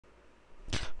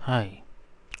Hi,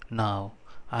 now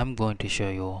I'm going to show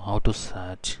you how to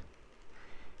search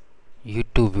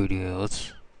YouTube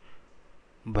videos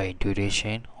by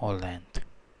duration or length.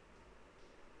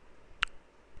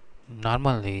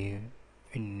 Normally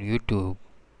in YouTube,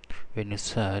 when you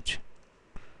search,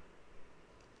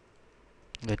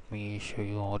 let me show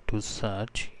you how to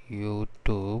search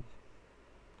YouTube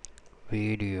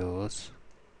videos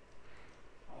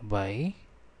by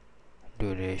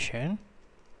duration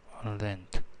or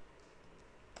length.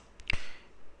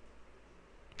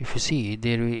 If you see,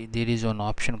 there is one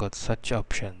option called search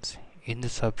options. In the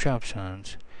search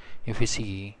options, if you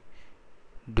see,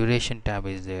 duration tab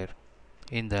is there.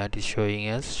 In that is showing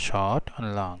us short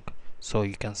and long, so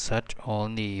you can search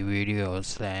only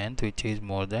videos length which is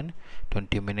more than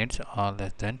 20 minutes or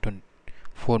less than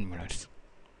 4 minutes.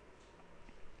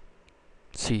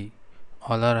 See,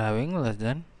 all are having less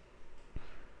than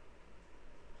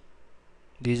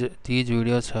these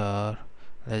videos are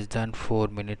less than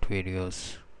 4-minute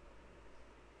videos,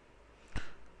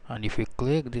 and if you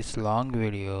click this long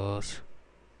videos,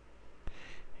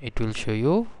 it will show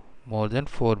you more than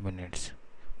 4 minutes.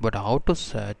 But how to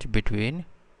search between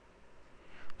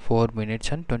 4 minutes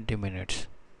and 20 minutes?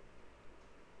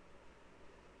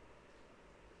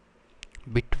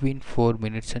 Between 4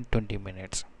 minutes and 20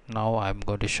 minutes. Now I'm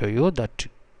going to show you that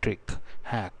trick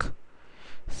hack.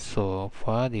 So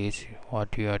for this,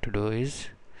 what you have to do is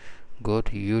go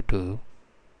to YouTube,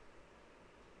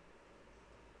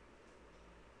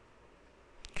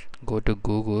 go to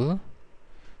Google.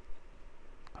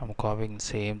 I'm copying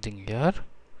same thing here,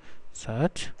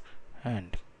 search,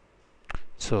 and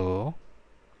so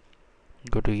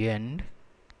go to end,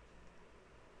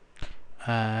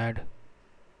 add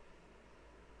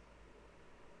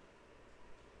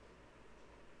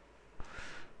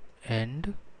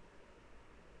end,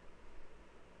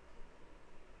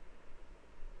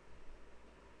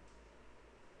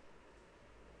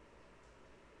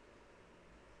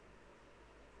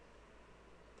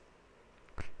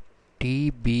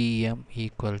 TBM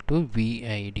equal to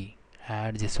VID.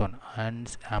 Add this one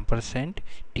and ampersand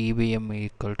TBM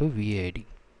equal to VID.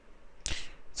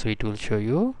 So it will show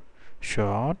you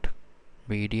short,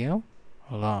 medium,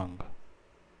 long.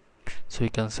 So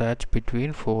you can search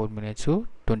between 4 minutes to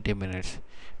 20 minutes,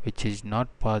 which is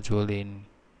not possible in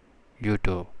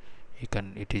YouTube.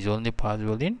 It is only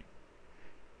possible in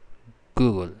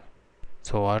Google.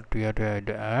 So what we have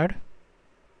to add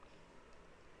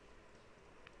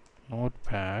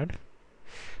notepad,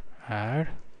 add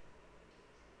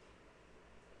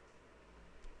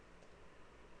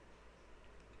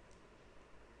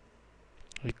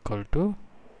equal to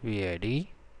VID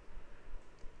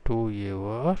to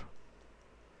your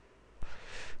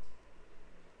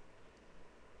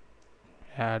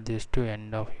add this to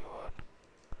end of your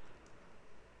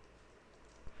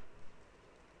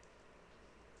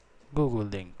Google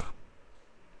link.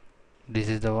 This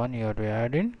is the one you have to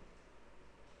add in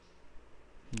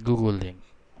Google link.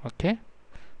 Okay,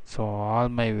 so all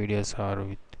my videos are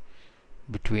with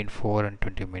between 4 and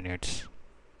 20 minutes.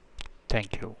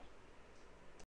 Thank you.